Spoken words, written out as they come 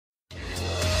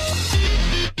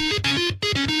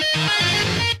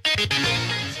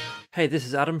Hey, this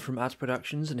is Adam from Ads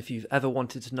Productions, and if you've ever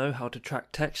wanted to know how to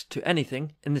track text to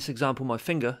anything, in this example my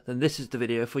finger, then this is the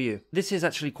video for you. This is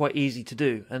actually quite easy to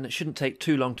do, and it shouldn't take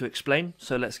too long to explain,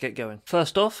 so let's get going.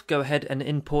 First off, go ahead and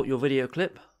import your video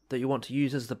clip that you want to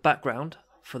use as the background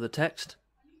for the text.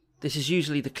 This is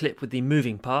usually the clip with the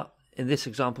moving part. In this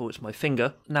example, it's my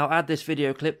finger. Now add this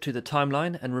video clip to the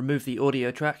timeline and remove the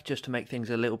audio track just to make things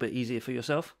a little bit easier for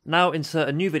yourself. Now insert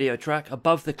a new video track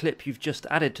above the clip you've just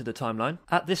added to the timeline.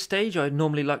 At this stage, I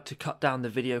normally like to cut down the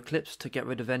video clips to get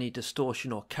rid of any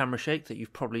distortion or camera shake that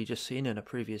you've probably just seen in a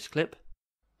previous clip.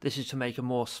 This is to make a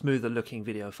more smoother looking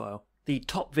video file. The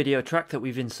top video track that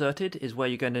we've inserted is where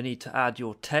you're going to need to add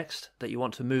your text that you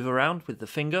want to move around with the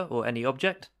finger or any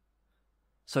object.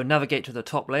 So navigate to the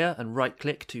top layer and right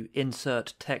click to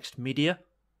Insert Text Media.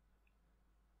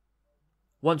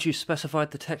 Once you've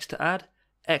specified the text to add,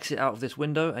 exit out of this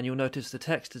window and you'll notice the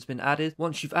text has been added.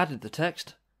 Once you've added the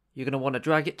text, you're going to want to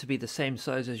drag it to be the same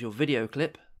size as your video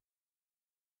clip.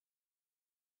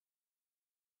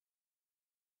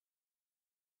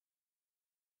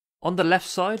 On the left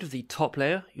side of the top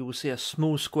layer, you will see a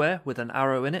small square with an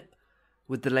arrow in it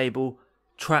with the label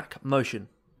Track Motion.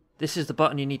 This is the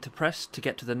button you need to press to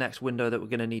get to the next window that we're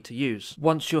going to need to use.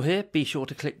 Once you're here, be sure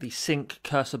to click the Sync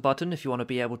Cursor button if you want to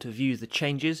be able to view the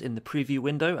changes in the preview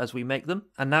window as we make them.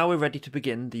 And now we're ready to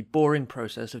begin the boring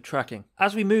process of tracking.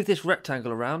 As we move this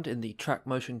rectangle around in the Track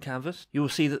Motion canvas, you will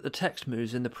see that the text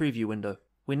moves in the preview window.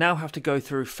 We now have to go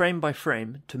through frame by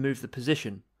frame to move the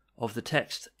position of the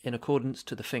text in accordance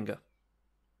to the finger.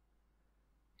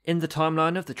 In the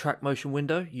timeline of the Track Motion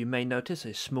window, you may notice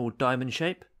a small diamond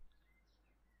shape.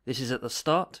 This is at the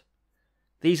start.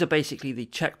 These are basically the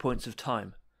checkpoints of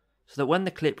time, so that when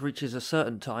the clip reaches a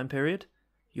certain time period,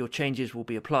 your changes will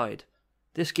be applied.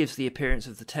 This gives the appearance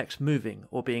of the text moving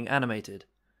or being animated,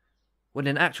 when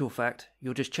in actual fact,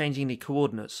 you're just changing the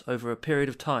coordinates over a period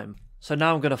of time. So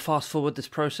now I'm going to fast forward this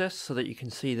process so that you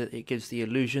can see that it gives the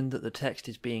illusion that the text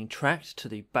is being tracked to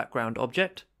the background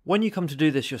object. When you come to do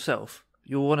this yourself,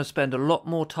 you'll want to spend a lot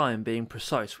more time being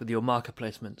precise with your marker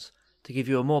placements, to give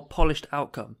you a more polished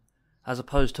outcome, as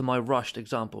opposed to my rushed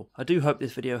example. I do hope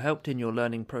this video helped in your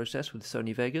learning process with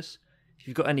Sony Vegas. If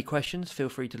you've got any questions, feel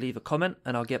free to leave a comment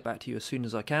and I'll get back to you as soon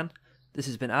as I can. This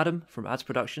has been Adam from Ads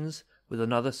Productions with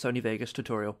another Sony Vegas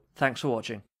tutorial. Thanks for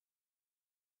watching.